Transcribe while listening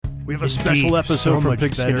We have a special episode from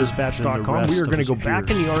PigskinDispatch.com. We are going to go back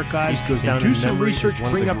in the archives and do some research,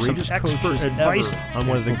 bring up some expert advice on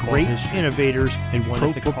one of the great innovators in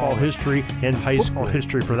pro football history and high school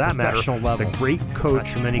history, for that matter. The great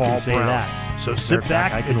coach, many can say that. So sit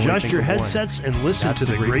back, adjust your headsets, and listen to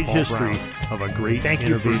the great history of a great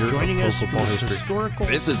innovator for joining us for this historical.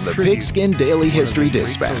 This is the Pigskin Daily History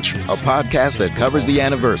Dispatch, a podcast that covers the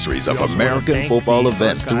anniversaries of American football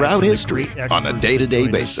events throughout history on a day-to-day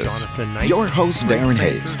basis. Your host, Darren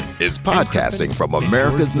Hayes, is podcasting from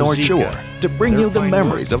America's North Shore to bring you the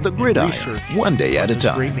memories of the gridiron one day at a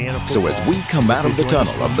time. So as we come out of the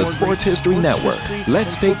tunnel of the Sports History Network,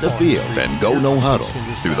 let's take the field and go no huddle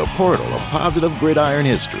through the portal of positive gridiron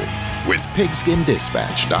history with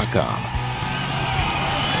PigskinDispatch.com.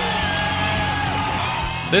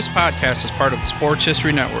 This podcast is part of the Sports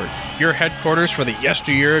History Network, your headquarters for the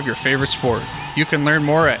yesteryear of your favorite sport. You can learn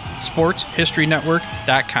more at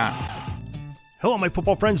sportshistorynetwork.com. Hello, my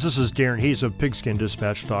football friends. This is Darren Hayes of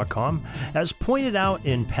PigskinDispatch.com. As pointed out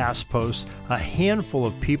in past posts, a handful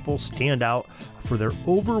of people stand out for their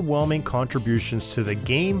overwhelming contributions to the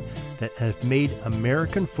game that have made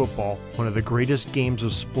American football one of the greatest games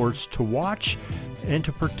of sports to watch and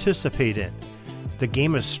to participate in. The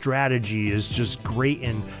game of strategy is just great,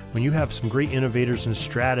 and when you have some great innovators and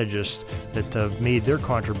strategists that have made their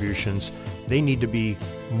contributions, they need to be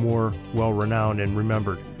more well-renowned and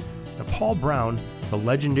remembered. Now, Paul Brown, the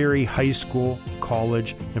legendary high school,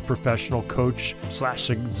 college, and professional coach /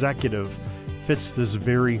 executive, fits this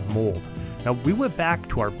very mold. Now, we went back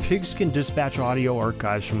to our Pigskin Dispatch audio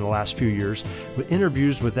archives from the last few years with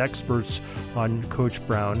interviews with experts on Coach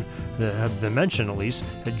Brown that have been mentioned, at least,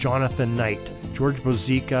 Jonathan Knight, George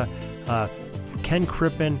Bozica, Ken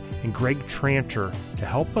Crippen, and Greg Tranter, to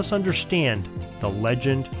help us understand the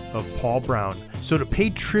legend of Paul Brown. So to pay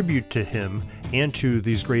tribute to him and to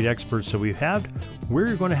these great experts that we've had,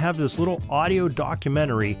 we're going to have this little audio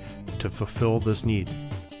documentary to fulfill this need.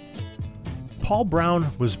 Paul Brown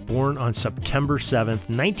was born on September 7th,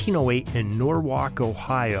 1908 in Norwalk,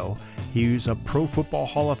 Ohio. He was a Pro Football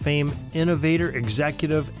Hall of Fame innovator,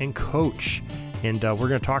 executive, and coach. And we're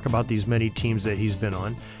going to talk about these many teams that he's been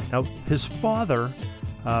on. Now, his father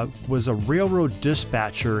was a railroad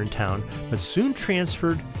dispatcher in town, but soon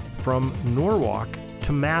transferred from Norwalk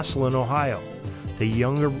to Massillon, Ohio. The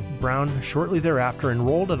younger Brown shortly thereafter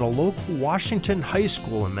enrolled at a local Washington high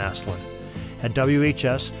school in Massillon. At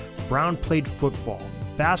WHS, Brown played football,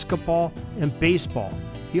 basketball, and baseball.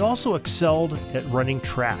 He also excelled at running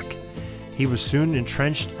track. He was soon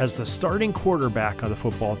entrenched as the starting quarterback of the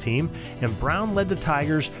football team, and Brown led the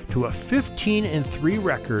Tigers to a 15-3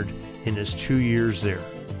 record in his 2 years there.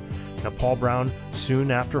 Now, Paul Brown, soon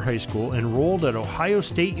after high school, enrolled at Ohio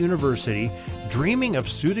State University, dreaming of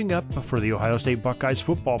suiting up for the Ohio State Buckeyes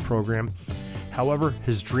football program. However,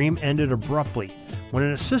 his dream ended abruptly when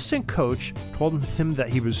an assistant coach told him that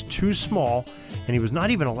he was too small and he was not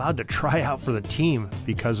even allowed to try out for the team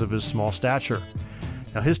because of his small stature.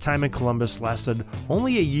 Now, his time in Columbus lasted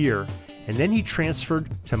only a year, and then he transferred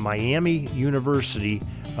to Miami University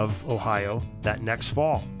of Ohio that next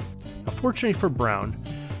fall. Now, fortunately for Brown,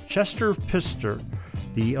 Chester Pister,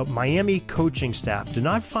 the Miami coaching staff, did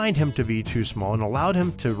not find him to be too small and allowed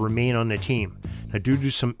him to remain on the team. Now, due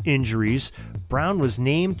to some injuries, Brown was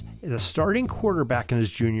named the starting quarterback in his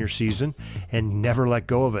junior season and never let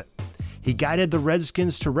go of it. He guided the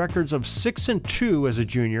Redskins to records of 6-2 as a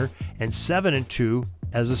junior and 7-2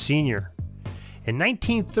 as a senior. In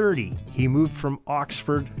 1930, he moved from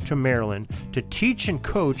Oxford to Maryland to teach and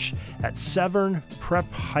coach at Severn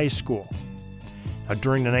Prep High School. Now,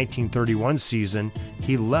 during the 1931 season,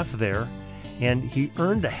 he left there and he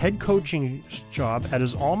earned a head coaching job at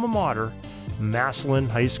his alma mater, Massillon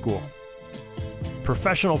High School.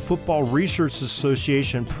 Professional Football Research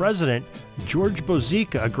Association President George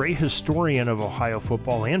Bozica, a great historian of Ohio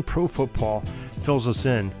football and pro football, fills us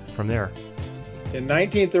in from there. In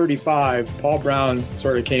 1935, Paul Brown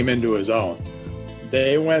sort of came into his own.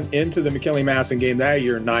 They went into the McKinley-Masson game that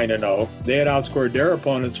year 9-0. They had outscored their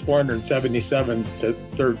opponents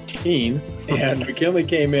 477-13, and McKinley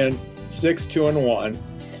came in 6-2-1,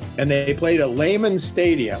 and they played at Lehman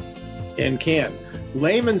Stadium in Canton.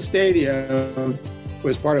 Lehman Stadium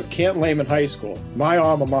was part of Canton Lehman High School, my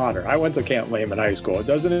alma mater. I went to Canton Lehman High School. It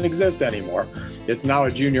doesn't exist anymore. It's now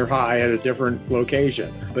a junior high at a different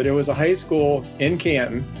location. But it was a high school in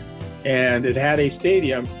Canton, and it had a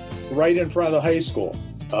stadium right in front of the high school.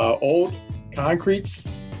 Old concrete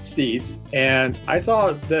seats. And I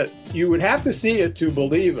saw that you would have to see it to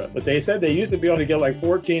believe it. But they said they used to be able to get like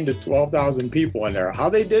 14,000 to 12,000 people in there. How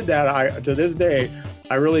they did that, to this day,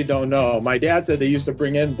 I really don't know. My dad said they used to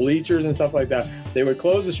bring in bleachers and stuff like that. They would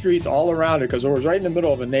close the streets all around it because it was right in the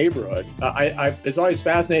middle of a neighborhood. It's always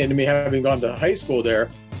fascinating to me, having gone to high school there,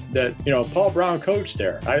 that, Paul Brown coached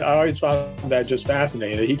there. I always found that just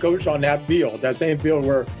fascinating. He coached on that field, that same field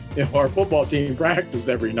where our football team practiced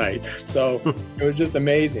every night. So it was just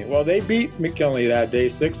amazing. Well, they beat McKinley that day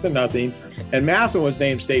 6-0, and Massillon was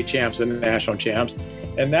named state champs and national champs,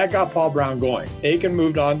 and that got Paul Brown going. Aiken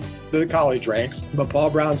moved on to the college ranks, but Paul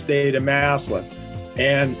Brown stayed in Massillon.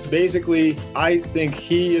 And basically, I think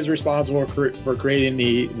he is responsible for creating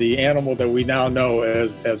the animal that we now know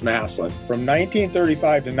as Massillon. From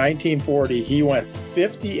 1935 to 1940, he went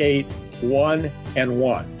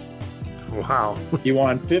 58-1-1. Wow. He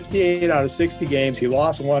won 58 out of 60 games. He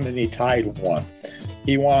lost 1 and he tied 1.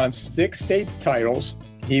 He won 6 state titles.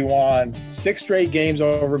 He won 6 straight games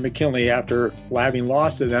over McKinley after having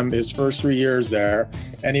lost to them his first 3 years there.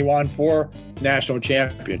 And he won 4 national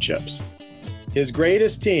championships. His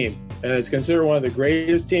greatest team, and it's considered one of the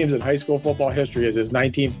greatest teams in high school football history, is his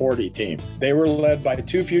 1940 team. They were led by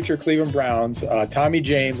 2 future Cleveland Browns, Tommy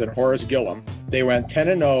James and Horace Gillum. They went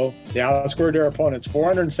 10-0. They outscored their opponents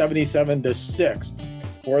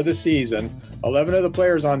 477-6 for the season. 11 of the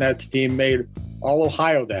players on that team made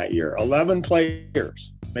All-Ohio that year. 11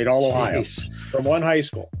 players made All-Ohio from one high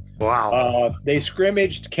school. Wow. They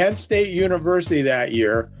scrimmaged Kent State University that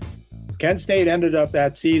year. Kent State ended up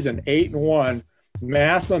that season 8-1.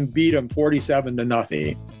 Massillon beat them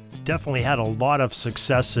 47-0. Definitely had a lot of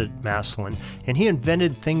success at Massillon, and he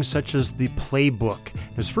invented things such as the playbook.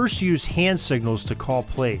 He was first to use hand signals to call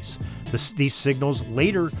plays. These signals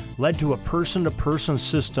later led to a person-to-person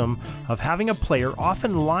system of having a player,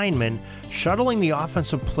 often lineman, shuttling the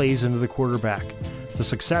offensive plays into the quarterback. The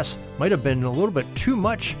success might have been a little bit too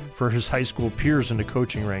much for his high school peers in the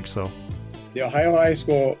coaching ranks, though. The Ohio High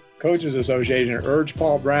School Coaches Association urged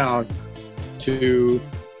Paul Brown to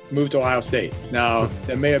move to Ohio State. Now,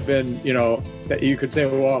 that may have been, that you could say,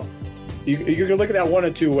 well, you could look at that one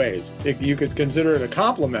of two ways. If you could consider it a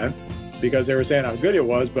compliment because they were saying how good it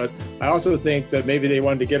was, but I also think that maybe they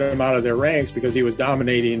wanted to get him out of their ranks because he was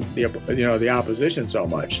dominating the opposition so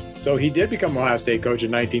much. So he did become Ohio State coach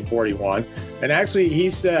in 1941, and actually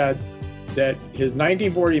he said that his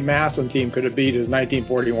 1940 Massillon team could have beat his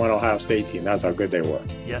 1941 Ohio State team. That's how good they were.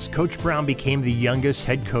 Yes, Coach Brown became the youngest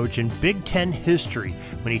head coach in Big Ten history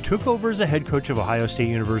when he took over as a head coach of Ohio State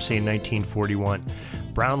University in 1941.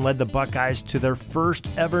 Brown led the Buckeyes to their first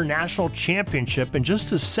ever national championship in just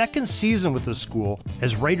his second season with the school,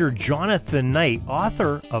 as writer Jonathan Knight,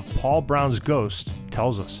 author of Paul Brown's Ghost,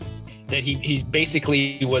 tells us. That he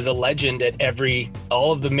basically was a legend at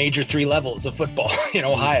all of the major 3 levels of football in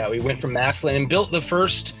Ohio. He went from Massillon and built the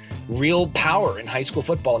first real power in high school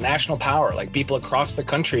football, national power, like people across the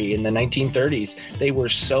country in the 1930s. They were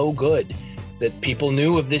so good that people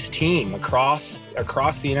knew of this team across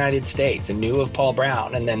the United States and knew of Paul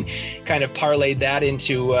Brown, and then kind of parlayed that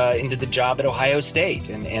into the job at Ohio State,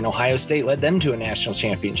 and Ohio State led them to a national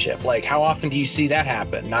championship. Like, how often do you see that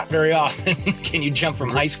happen? Not very often. Can you jump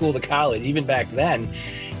from high school to college, even back then?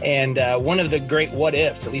 And one of the great what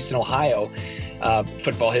ifs, at least in Ohio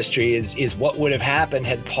football history, is what would have happened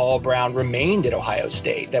had Paul Brown remained at Ohio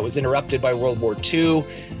State. That was interrupted by World War II.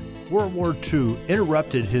 World War II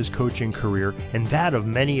interrupted his coaching career and that of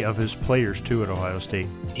many of his players, too, at Ohio State.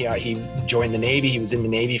 Yeah, he joined the Navy. He was in the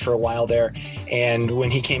Navy for a while there. And when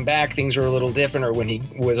he came back, things were a little different, or when he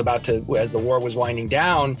was about to, as the war was winding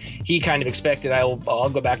down, he kind of expected, I'll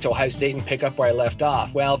go back to Ohio State and pick up where I left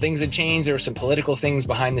off. Well, things had changed. There were some political things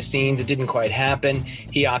behind the scenes. It didn't quite happen.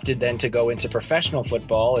 He opted then to go into professional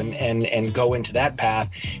football and go into that path.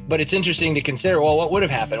 But it's interesting to consider, well, what would have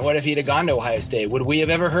happened? What if he'd have gone to Ohio State? Would we have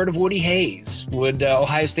ever heard of Woody Hayes? Would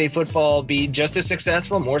Ohio State football be just as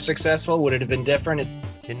successful, more successful? Would it have been different?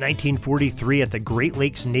 In 1943, at the Great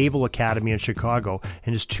Lakes Naval Academy in Chicago,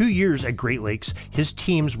 in his 2 years at Great Lakes, his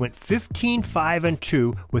teams went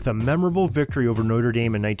 15-5-2 with a memorable victory over Notre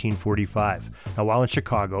Dame in 1945. Now, while in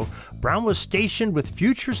Chicago, Brown was stationed with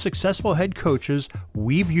future successful head coaches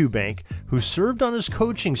Weeb Eubank, who served on his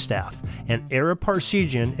coaching staff, and Ara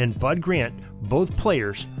Parseghian and Bud Grant, both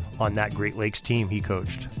players on that Great Lakes team he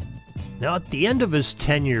coached. Now, at the end of his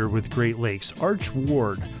tenure with Great Lakes, Arch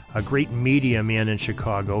Ward, a great media man in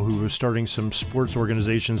Chicago who was starting some sports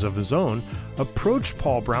organizations of his own, approached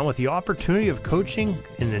Paul Brown with the opportunity of coaching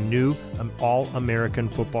in the new All-American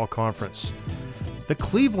Football Conference. The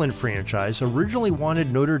Cleveland franchise originally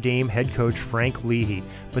wanted Notre Dame head coach Frank Leahy,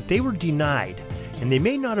 but they were denied, and they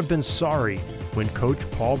may not have been sorry when Coach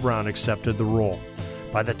Paul Brown accepted the role.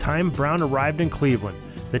 By the time Brown arrived in Cleveland,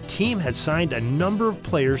 the team had signed a number of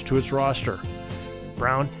players to its roster.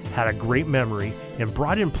 Brown had a great memory and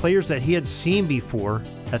brought in players that he had seen before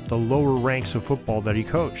at the lower ranks of football that he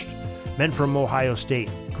coached. Men from Ohio State,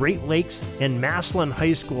 Great Lakes, and Massillon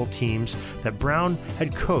High School teams that Brown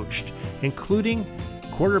had coached, including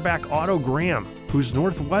quarterback Otto Graham, whose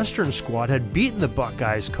Northwestern squad had beaten the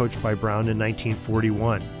Buckeyes coached by Brown in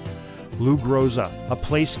 1941. Lou Groza, a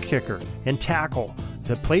place kicker and tackle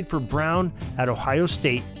that played for Brown at Ohio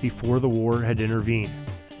State before the war had intervened.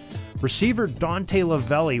 Receiver Dante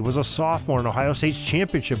Lavelli was a sophomore on Ohio State's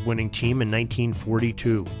championship-winning team in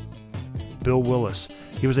 1942. Bill Willis,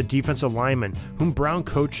 he was a defensive lineman whom Brown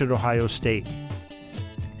coached at Ohio State.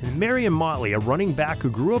 And Marion Motley, a running back who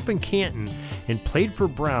grew up in Canton and played for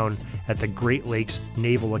Brown at the Great Lakes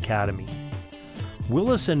Naval Academy.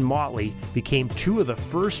 Willis and Motley became two of the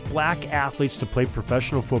first black athletes to play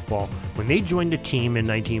professional football when they joined the team in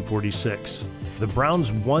 1946. The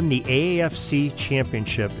Browns won the AAFC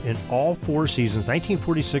championship in all 4 seasons,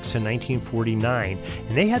 1946 and 1949,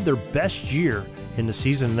 and they had their best year in the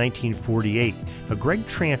season of 1948. Greg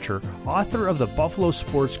Tranter, author of the Buffalo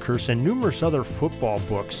Sports Curse and numerous other football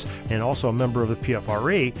books, and also a member of the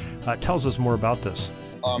PFRA, tells us more about this.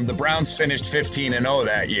 The Browns finished 15-0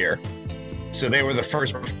 that year. So they were the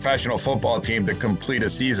first professional football team to complete a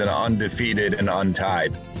season undefeated and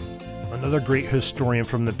untied. Another great historian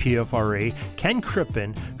from the PFRA, Ken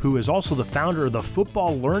Crippen, who is also the founder of the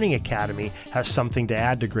Football Learning Academy, has something to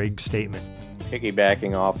add to Greg's statement.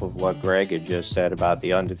 Piggybacking off of what Greg had just said about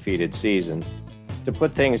the undefeated season, to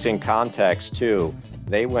put things in context too,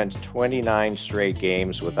 they went 29 straight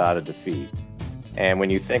games without a defeat. And when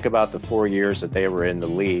you think about the 4 years that they were in the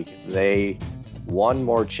league, they won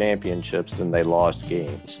more championships than they lost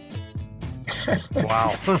games.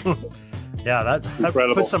 Wow. Yeah, that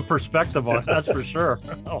puts some perspective on it, that's for sure.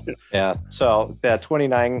 Yeah, so that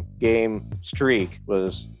 29-game streak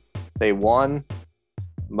was, they won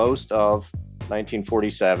most of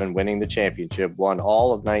 1947, winning the championship, won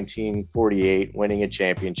all of 1948, winning a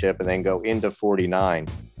championship, and then go into 49,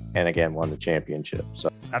 and again won the championship. So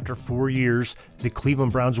after 4 years, the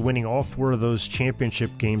Cleveland Browns winning all 4 of those championship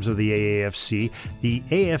games of the AAFC, the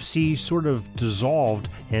AFC sort of dissolved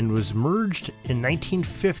and was merged in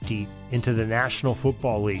 1950 into the National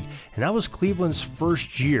Football League. And that was Cleveland's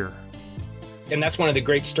first year. And that's one of the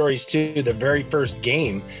great stories, too. The very first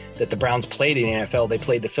game that the Browns played in the NFL, they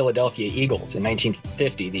played the Philadelphia Eagles in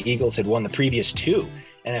 1950. The Eagles had won the previous 2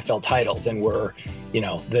 NFL titles and were,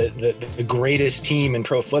 the greatest team in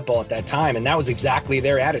pro football at that time. And that was exactly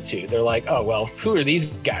their attitude. They're like, oh, well, who are these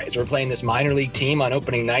guys? We're playing this minor league team on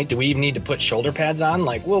opening night. Do we even need to put shoulder pads on?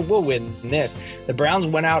 Like, we'll win this. The Browns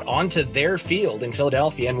went out onto their field in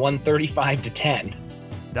Philadelphia and won 35-10.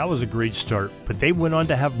 That was a great start, but they went on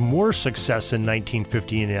to have more success in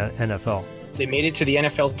 1950 in the NFL. They made it to the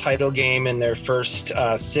NFL title game in their first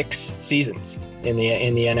 6 seasons in the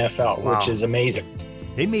NFL, wow, which is amazing.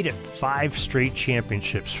 They made it 5 straight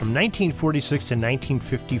championships from 1946 to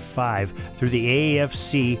 1955 through the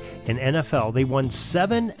AAFC and NFL. They won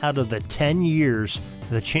 7 out of the 10 years of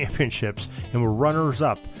the championships and were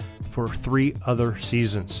runners-up for 3 other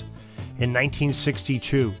seasons. In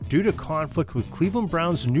 1962, due to conflict with Cleveland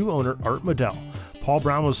Browns' new owner, Art Modell, Paul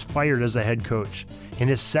Brown was fired as the head coach. In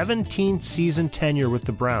his 17-season tenure with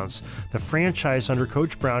the Browns, the franchise under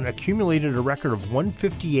Coach Brown accumulated a record of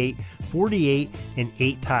 158, 48, and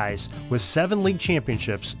 8 ties, with 7 league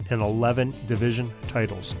championships and 11 division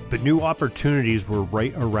titles. But new opportunities were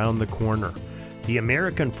right around the corner. The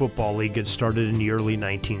American Football League had started in the early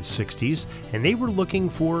 1960s, and they were looking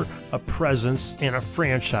for a presence and a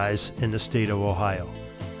franchise in the state of Ohio.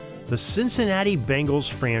 The Cincinnati Bengals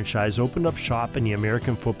franchise opened up shop in the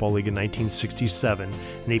American Football League in 1967,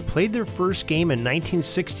 and they played their first game in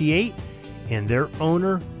 1968, and their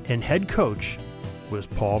owner and head coach was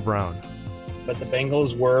Paul Brown. But the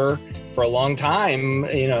Bengals were, for a long time,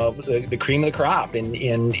 the cream of the crop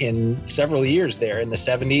in several years there in the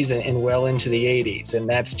 70s and well into the 80s. And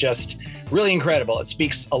that's just really incredible. It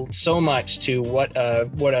speaks so much to what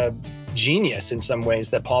a genius in some ways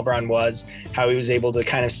that Paul Brown was, how he was able to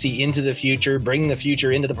kind of see into the future, bring the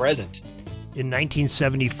future into the present. In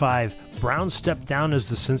 1975, Brown stepped down as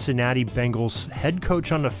the Cincinnati Bengals head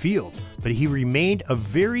coach on the field, but he remained a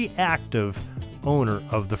very active owner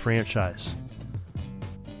of the franchise.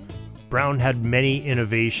 Brown had many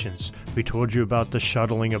innovations. We told you about the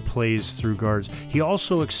shuttling of plays through guards. He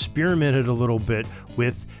also experimented a little bit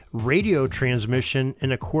with radio transmission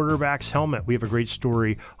in a quarterback's helmet. We have a great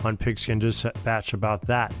story on Pigskin Dispatch about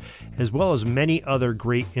that, as well as many other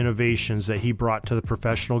great innovations that he brought to the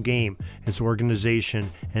professional game, its organization,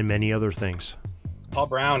 and many other things. Paul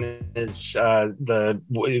Brown is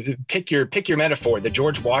pick your metaphor, the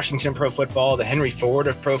George Washington pro football, the Henry Ford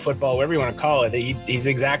of pro football, whatever you want to call it. He's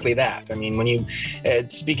exactly that. I mean, when you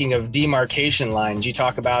speaking of demarcation lines, you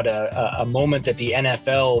talk about a moment that the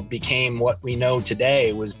NFL became what we know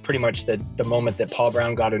today was pretty much the moment that Paul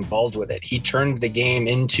Brown got involved with it. He turned the game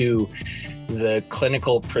into the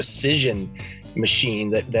clinical precision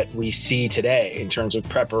machine that we see today in terms of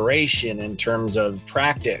preparation, in terms of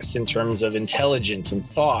practice, in terms of intelligence and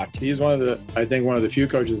thought. He's one of the few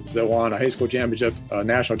coaches that won a high school championship, a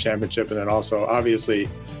national championship, and then also, obviously,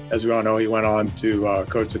 as we all know, he went on to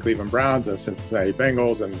coach the Cleveland Browns and Cincinnati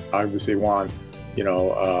Bengals, and obviously won, 3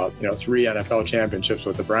 NFL championships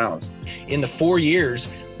with the Browns. In the 4 years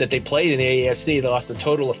that they played in the AAFC, they lost a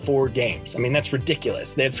total of 4 games. I mean, that's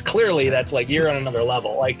ridiculous. That's like you're on another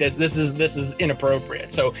level. Like this is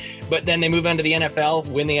inappropriate. So, but then they move on to the NFL,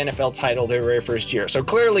 win the NFL title their very first year. So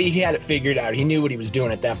clearly he had it figured out. He knew what he was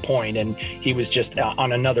doing at that point, and he was just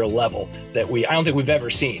on another level that I don't think we've ever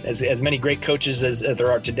seen. As many great coaches as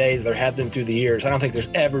there are today, as there have been through the years, I don't think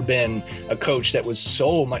there's ever been a coach that was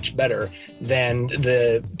so much better than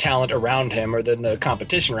the talent around him or than the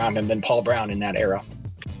competition around him than Paul Brown in that era.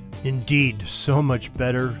 Indeed, so much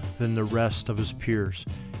better than the rest of his peers.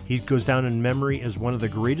 He goes down in memory as one of the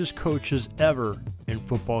greatest coaches ever in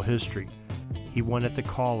football history. He won at the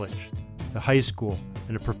college, the high school,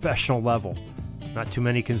 and the professional level. Not too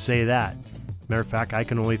many can say that. Matter of fact, I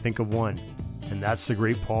can only think of one, and that's the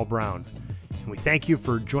great Paul Brown. And we thank you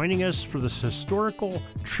for joining us for this historical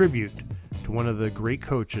tribute to one of the great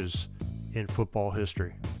coaches in football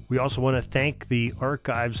history. We also want to thank the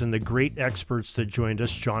archives and the great experts that joined us,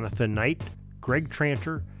 Jonathan Knight, Greg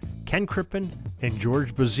Tranter, Ken Crippen, and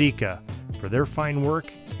George Bazika, for their fine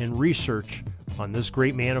work and research on this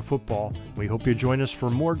great man of football. We hope you join us for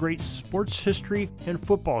more great sports history and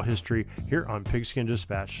football history here on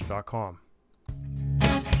PigskinDispatch.com.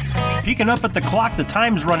 Peeking up at the clock, the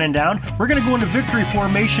time's running down. We're going to go into victory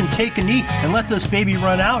formation, take a knee, and let this baby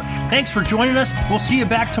run out. Thanks for joining us. We'll see you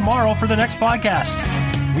back tomorrow for the next podcast.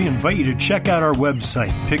 We invite you to check out our website,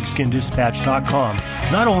 PigskinDispatch.com,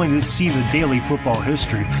 not only to see the daily football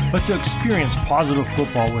history, but to experience positive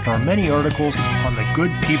football with our many articles on the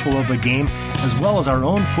good people of the game, as well as our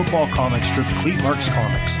own football comic strip, Cleat Marks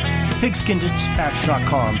Comics.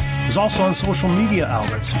 PigskinDispatch.com is also on social media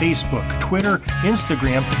outlets, Facebook, Twitter,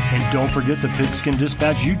 Instagram, and don't forget the Pigskin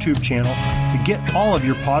Dispatch YouTube channel to get all of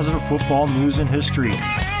your positive football news and history.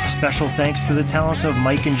 A special thanks to the talents of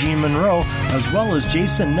Mike and Gene Monroe, as well as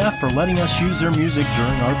Jason Neff for letting us use their music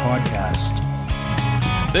during our podcast.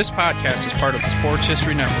 This podcast is part of the Sports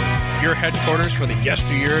History Network, your headquarters for the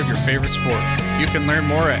yesteryear of your favorite sport. You can learn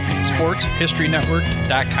more at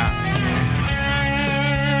sportshistorynetwork.com.